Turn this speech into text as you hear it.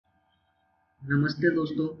नमस्ते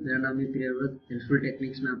दोस्तों, मेरा नाम है प्रियव्रत। हेल्पफुल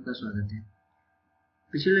टेक्निक्स में आपका स्वागत है।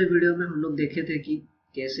 पिछले वीडियो में हम लोग देखे थे कि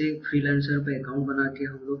कैसे फ्रीलांसर पे अकाउंट बना के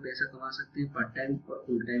हम लोग पैसा कमा सकते हैं, पार्ट टाइम और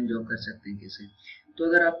फुल टाइम जॉब कर सकते हैं कैसे। तो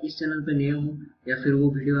अगर आप इस चैनल पे नए हो या फिर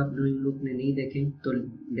वो वीडियो आप लोग ने नहीं देखे तो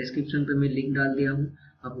डिस्क्रिप्शन पे मैं लिंक डाल दिया हूँ,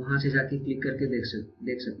 आप वहाँ से जाके क्लिक करके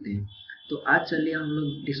देख सकते हैं। तो आज चलिए हम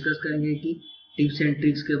लोग डिस्कस करेंगे कि टिप्स एंड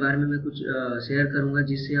ट्रिक्स के बारे में मैं कुछ शेयर करूँगा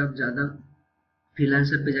जिससे आप ज़्यादा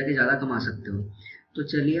फ्रीलांसर पे जाके ज़्यादा कमा सकते हो। तो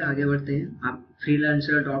चलिए आगे बढ़ते हैं। आप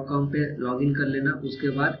freelancer.com पे लॉगिन कर लेना। उसके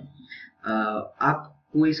बाद आप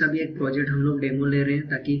कोई सा भी एक प्रोजेक्ट हम लोग डेमो ले रहे हैं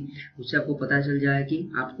ताकि उससे आपको पता चल जाए कि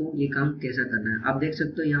आपको ये काम कैसा करना है। आप देख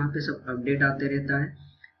सकते हो यहाँ पे सब अपडेट आते रहता है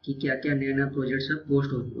कि क्या क्या नया नया प्रोजेक्ट सब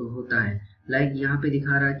पोस्ट होता है। लाइक यहाँ पे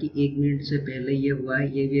दिखा रहा है कि 1 मिनट से पहले ये हुआ है,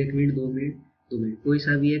 ये भी 1 मिनट, 2 मिनट, 2 मिनट, कोई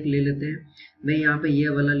सा भी एक ले लेते हैं। मैं यहाँ पे ये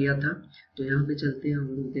वाला लिया था। तो यहाँ पे चलते हैं, हम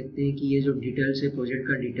लोग देखते हैं कि ये जो डिटेल्स है, प्रोजेक्ट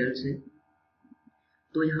का डिटेल्स है।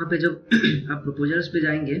 तो यहाँ पे जब आप प्रपोजल्स पे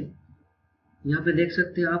जाएंगे, यहाँ पे देख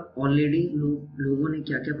सकते हैं आप ऑलरेडी लोगों ने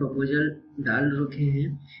क्या क्या प्रपोजल डाल रखे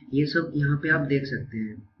हैं, ये सब यहाँ पे आप देख सकते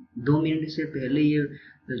हैं। 2 मिनट से पहले ये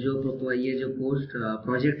जो पोस्ट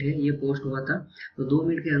प्रोजेक्ट है ये पोस्ट हुआ था। तो 2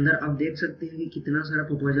 मिनट के अंदर आप देख सकते हैं कि कितना सारा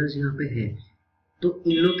प्रपोजल्स यहाँ पे है। तो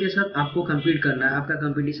इन लोग के साथ आपको compete करना है। आपका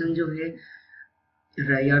कंपटीशन जो है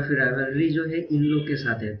या फिर राइवलरी जो है इन लोग के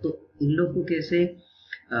साथ है। तो इन लोग को कैसे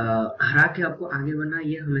हरा के आपको आगे बढ़ना है,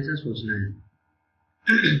 ये हमेशा सोचना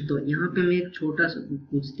है। तो यहाँ पे मैं एक छोटा सा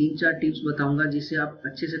कुछ 3-4 टिप्स बताऊंगा जिससे आप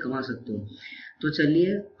अच्छे से कमा सकते हो। तो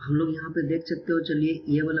चलिए हम लोग यहाँ पे देख सकते हो। चलिए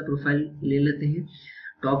ये वाला प्रोफाइल ले लेते हैं,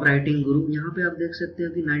 टॉप राइटिंग गुरु। यहाँ पे आप देख सकते हो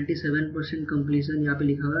कि 97% कंप्लीशन यहाँ पे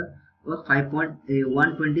लिखा हुआ है और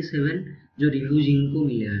 127 जो रिव्यूज इनको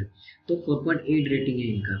मिले हैं। तो 4.8 रेटिंग है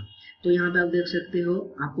इनका। तो यहाँ पे आप देख सकते हो।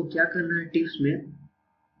 आपको क्या करना है, टिप्स में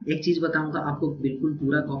एक चीज बताऊंगा, आपको बिल्कुल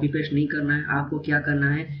पूरा कॉपी पेस्ट नहीं करना है। आपको क्या करना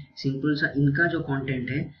है, सिंपल सा इनका जो कंटेंट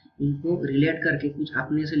है इनको रिलेट करके कुछ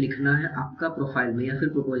अपने से लिखना है आपका प्रोफाइल में या फिर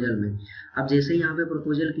प्रपोजल में। आप जैसे यहाँ पे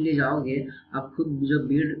प्रपोजल के लिए जाओगे, आप खुद जब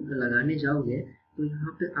बीड लगाने जाओगे तो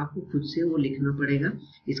यहाँ पे आपको खुद से वो लिखना पड़ेगा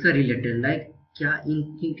इसका रिलेटेड। लाइक क्या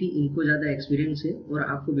क्योंकि इनको ज़्यादा एक्सपीरियंस है और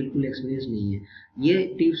आपको बिल्कुल एक्सपीरियंस नहीं है। ये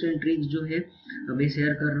टिप्स एंड ट्रिक्स जो है मैं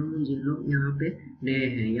शेयर कर रहा हूँ जिन लोग यहाँ पे नए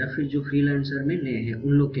हैं या फिर जो फ्रीलांसर में नए हैं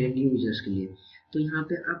उन लोग के न्यू यूजर्स के लिए। तो यहाँ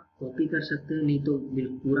पे आप कॉपी कर सकते हो, नहीं तो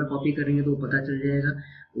पूरा कॉपी करेंगे तो पता चल जाएगा।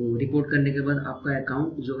 वो रिपोर्ट करने के बाद आपका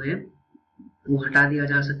अकाउंट जो है वो हटा दिया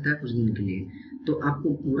जा सकता है कुछ दिन के लिए। तो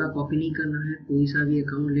आपको पूरा कॉपी नहीं करना है, कोई सा भी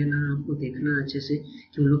अकाउंट लेना है, आपको देखना है अच्छे से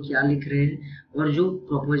कि उन लोग क्या लिख रहे हैं और जो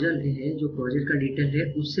प्रपोजल है, जो प्रोजेक्ट का डिटेल है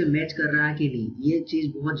उससे मैच कर रहा है कि नहीं। ये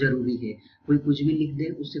चीज़ बहुत ज़रूरी है। कोई कुछ भी लिख दे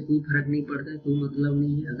उससे कोई फर्क नहीं पड़ता है, कोई मतलब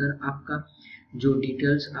नहीं है। अगर आपका जो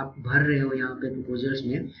डिटेल्स आप भर रहे हो यहाँ पे प्रपोजल्स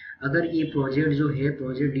में, अगर ये प्रोजेक्ट जो है,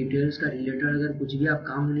 प्रोजेक्ट डिटेल्स का रिलेटेड अगर कुछ भी आप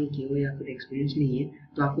काम नहीं किए हो या फिर एक्सपीरियंस नहीं है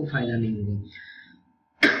तो आपको फायदा नहीं होगा।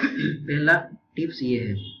 पहला टिप्स ये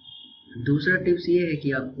है। दूसरा टिप्स ये है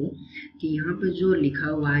कि आपको कि यहाँ पे जो लिखा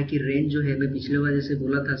हुआ है कि रेंज जो है, मैं पिछले बार जैसे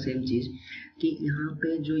बोला था सेम चीज कि यहाँ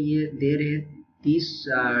पे जो ये दे रहे हैं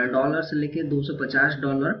 $30 से लेके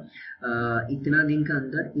 $250 इतना दिन का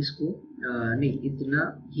अंदर इसको नहीं,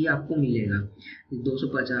 इतना ही आपको मिलेगा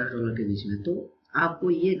 $250 के बीच में। तो आपको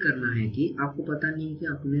ये करना है कि आपको पता नहीं है कि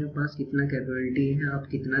अपने पास कितना कैपेबिलिटी है, आप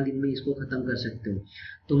कितना दिन में इसको खत्म कर सकते हो।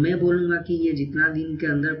 तो मैं बोलूँगा कि ये जितना दिन के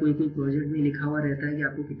अंदर कोई प्रोजेक्ट में लिखा हुआ रहता है कि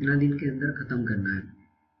आपको कितना दिन के अंदर खत्म करना है।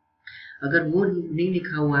 अगर वो नहीं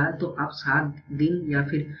लिखा हुआ है तो आप 7 दिन या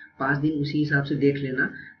फिर 5 दिन उसी हिसाब से देख लेना।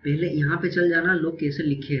 पहले यहाँ पे चल जाना लोग कैसे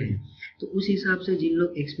लिखे हैं, तो उस हिसाब से जिन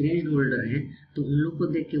लोग एक्सपीरियंस्ड होल्डर हैं तो उन लोग को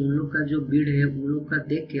देख के, उन लोग का जो बिड है उन लोग का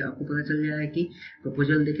देख के आपको पता चल जाएगा कि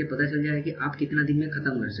प्रपोजल देख के पता चल जाएगा कि आप कितना दिन में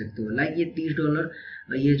खत्म कर सकते हो। लाइक ये $30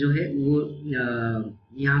 ये जो है वो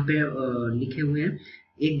यहाँ पे लिखे हुए हैं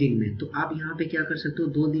 1 दिन में। तो आप यहाँ पे क्या कर सकते हो,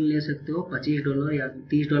 2 दिन ले सकते हो। $25 या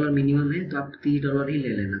 $30 मिनिमम है तो आप $30 ही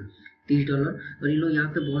ले लेना, $30। और ये लोग यहाँ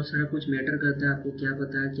पे बहुत सारा कुछ मैटर करता है, आपको क्या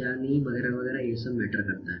पता है क्या नहीं वगैरह वगैरह, ये सब मैटर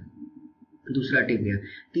करता है। दूसरा टिप है।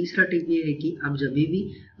 तीसरा टिप ये है कि आप जब भी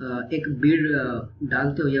एक बिड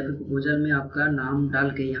डालते हो या फिर प्रपोजल में आपका नाम डाल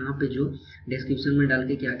के यहाँ पे जो डिस्क्रिप्शन में डाल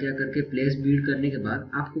के क्या क्या करके प्लेस बिड करने के बाद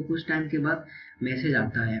आपको कुछ टाइम के बाद मैसेज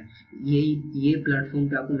आता है। ये प्लेटफॉर्म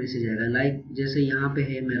पे आपको मैसेज आएगा। लाइक जैसे यहाँ पे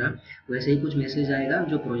है मेरा, वैसे ही कुछ मैसेज आएगा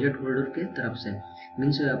जो प्रोजेक्ट होल्डर के तरफ से,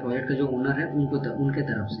 मीन्स प्रोजेक्ट का जो ओनर है उनके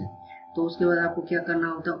तरफ से। तो उसके बाद आपको क्या करना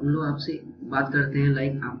होता है, उन लोग आपसे बात करते हैं।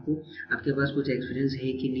 लाइक आपके पास कुछ एक्सपीरियंस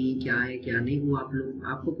है कि नहीं, क्या है क्या नहीं, वो आप लोग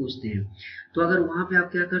आपको पूछते हैं। तो अगर वहाँ पे आप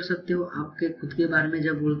क्या कर सकते हो, आपके खुद के बारे में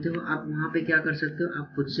जब बोलते हो, आप वहाँ पे क्या कर सकते हो,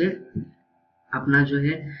 आप खुद से अपना जो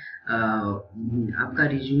है आपका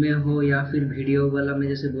रिज्यूमे हो या फिर वीडियो वाला मैं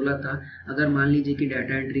जैसे बोला था, अगर मान लीजिए कि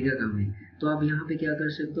डाटा एंट्री का काम है तो आप यहाँ पे क्या कर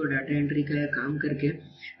सकते हो, डाटा एंट्री का काम करके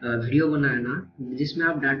वीडियो बनाना जिसमें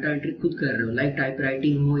आप डाटा एंट्री खुद कर रहे हो, लाइक टाइप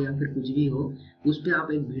राइटिंग हो या फिर कुछ भी हो, उस पर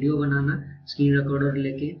आप एक वीडियो बनाना स्क्रीन रिकॉर्डर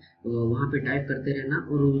लेके वहाँ पे टाइप करते रहना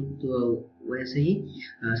और तो वैसे ही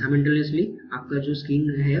साइमल्टेनियसली आपका जो स्क्रीन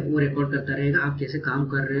है वो रिकॉर्ड करता रहेगा आप कैसे काम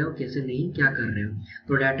कर रहे हो, कैसे नहीं, क्या कर रहे हो।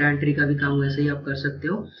 तो डाटा एंट्री का भी काम वैसे ही आप कर सकते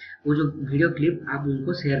हो। वो जो वीडियो क्लिप आप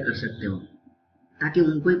उनको शेयर कर सकते हो ताकि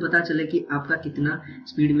उनको ही पता चले कि आपका कितना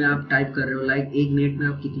स्पीड में आप टाइप कर रहे हो, लाइक 1 मिनट में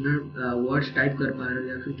आप कितना वर्ड्स टाइप कर पा रहे हो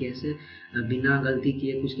या फिर कैसे बिना गलती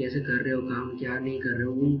किए कुछ कैसे कर रहे हो काम, क्या नहीं कर रहे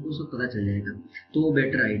हो, उनको सब पता चल जाएगा। तो वो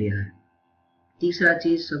बेटर आइडिया है। तीसरा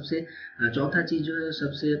चीज सबसे चौथा चीज जो है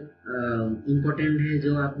सबसे इम्पोर्टेंट है,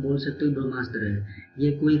 जो आप बोल सकते हो ब्रह्मास्त्र है।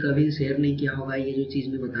 ये कोई कभी शेयर नहीं किया होगा, ये जो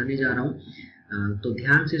चीज मैं बताने जा रहा हूँ तो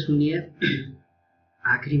ध्यान से सुनिए।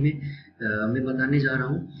 आखिरी में मैं बताने जा रहा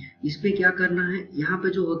हूँ इस पे क्या करना है। यहाँ पे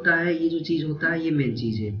जो होता है, ये जो चीज होता है, ये मेन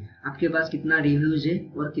चीज है। आपके पास कितना रिव्यूज है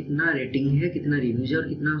और कितना रेटिंग है, कितना रिव्यूज है और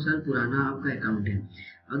कितना साल पुराना आपका अकाउंट है।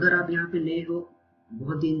 अगर आप यहाँ पे नए हो,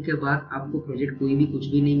 बहुत दिन के बाद आपको प्रोजेक्ट कोई भी कुछ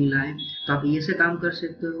भी नहीं मिला है, तो आप ये से काम कर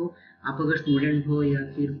सकते हो। आप अगर स्टूडेंट हो या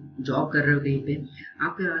फिर जॉब कर रहे हो कहीं पे,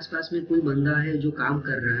 आपके आसपास में कोई बंदा है जो काम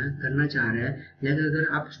कर रहा है, करना चाह रहा है, लेकिन अगर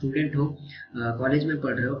आप स्टूडेंट हो, कॉलेज में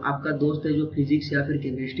पढ़ रहे हो, आपका दोस्त है जो फिजिक्स या फिर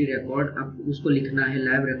केमिस्ट्री रिकॉर्ड आप उसको लिखना है,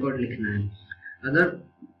 लैब रिकॉर्ड लिखना है, अगर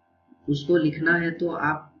उसको लिखना है तो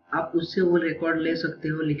आप उससे वो रिकॉर्ड ले सकते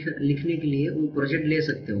हो, लिखने के लिए वो प्रोजेक्ट ले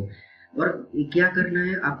सकते हो। और क्या करना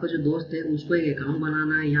है, आपका जो दोस्त है उसको एक अकाउंट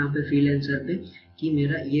बनाना है यहाँ पे फ्रीलांसर पे कि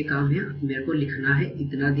मेरा ये काम है, मेरे को लिखना है,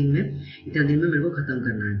 इतना दिन में मेरे को खत्म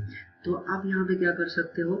करना है। तो आप यहाँ पे क्या कर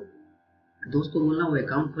सकते हो, दोस्त को बोलना, वो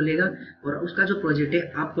अकाउंट खोलेगा और उसका जो प्रोजेक्ट है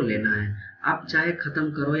आपको लेना है। आप चाहे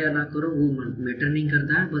खत्म करो या ना करो वो मैटर नहीं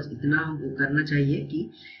करता है, बस इतना वो करना चाहिए कि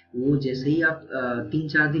वो जैसे ही आप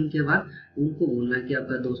 3-4 दिन के बाद उनको बोलना कि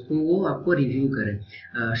आपका दोस्त को वो आपको रिव्यू करे,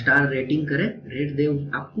 स्टार रेटिंग करे, रेट दे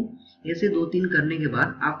आपको। ऐसे 2-3 करने के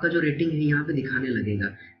बाद आपका जो रेटिंग है यहाँ पे दिखाने लगेगा।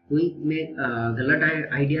 कोई मैं गलत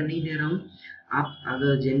आइडिया नहीं दे रहा हूँ। आप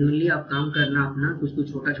अगर जेन्युइनली आप काम करना अपना,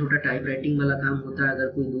 कुछ छोटा छोटा टाइप राइटिंग वाला काम होता है, अगर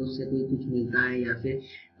कोई दोस्त से कोई कुछ मिलता है या फिर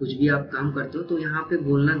कुछ भी आप काम करते हो, तो यहाँ पे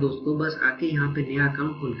बोलना दोस्त को, बस आके यहाँ पे नया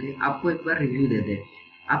अकाउंट खोल के आपको एक बार रिव्यू दे दे।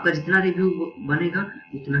 आपका जितना रिव्यू बनेगा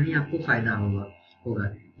उतना ही आपको फायदा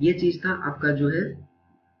होगा। ये चीज था आपका जो है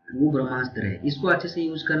वो ब्रह्मास्त्र है। इसको अच्छे से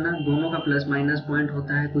यूज करना, दोनों का प्लस माइनस पॉइंट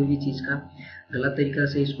होता है कोई भी चीज का। गलत तरीका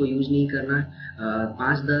से इसको यूज नहीं करना।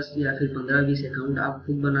 5-10 या फिर 15-20 अकाउंट आप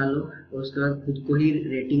खुद बना लो और उसके बाद खुद को ही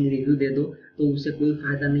रेटिंग रिव्यू दे दो, तो उससे कोई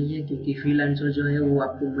फायदा नहीं है। क्योंकि फ्रीलांसर जो है वो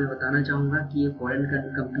आपको मैं बताना चाहूंगा कि ये फॉरेन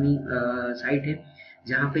कंपनी साइट है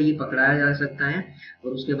जहाँ पे ये पकड़ाया जा सकता है।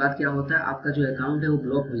 और उसके बाद क्या होता है, आपका जो अकाउंट है वो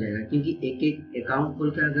ब्लॉक हो जाएगा। क्योंकि एक एक अकाउंट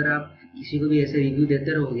खोल के अगर आप किसी को भी ऐसे रिव्यू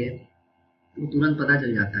देते रहोगे वो तुरंत पता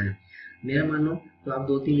चल जाता है। मेरा मानो तो आप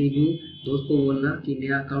 2-3 रिव्यू दोस्त को बोलना कि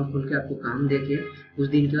नया अकाउंट खोल के आपको काम देके कुछ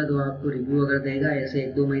दिन के बाद वो आपको रिव्यू अगर देगा, ऐसे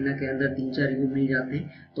 1-2 महीना के अंदर 3-4 रिव्यू मिल जाते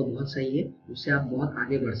हैं तो बहुत सही है। उससे आप बहुत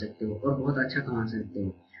आगे बढ़ सकते हो और बहुत अच्छा कमा सकते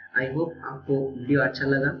हो। आई होप आपको वीडियो अच्छा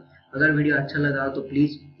लगा। अगर वीडियो अच्छा लगा तो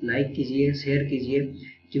प्लीज़ लाइक कीजिए, शेयर कीजिए,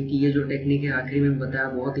 क्योंकि ये जो टेक्निक है आखिरी में बताया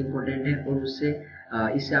बहुत इंपॉर्टेंट है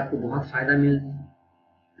और इससे आपको बहुत फ़ायदा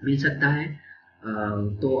मिल सकता है।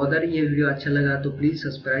 तो अगर ये वीडियो अच्छा लगा तो प्लीज़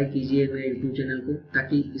सब्सक्राइब कीजिए मेरे यूट्यूब चैनल को,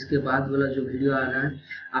 ताकि इसके बाद वाला जो वीडियो आ रहा है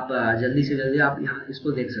आप जल्दी से जल्दी आप यहाँ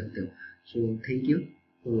इसको देख सकते हो। So thank you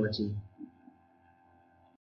for watching.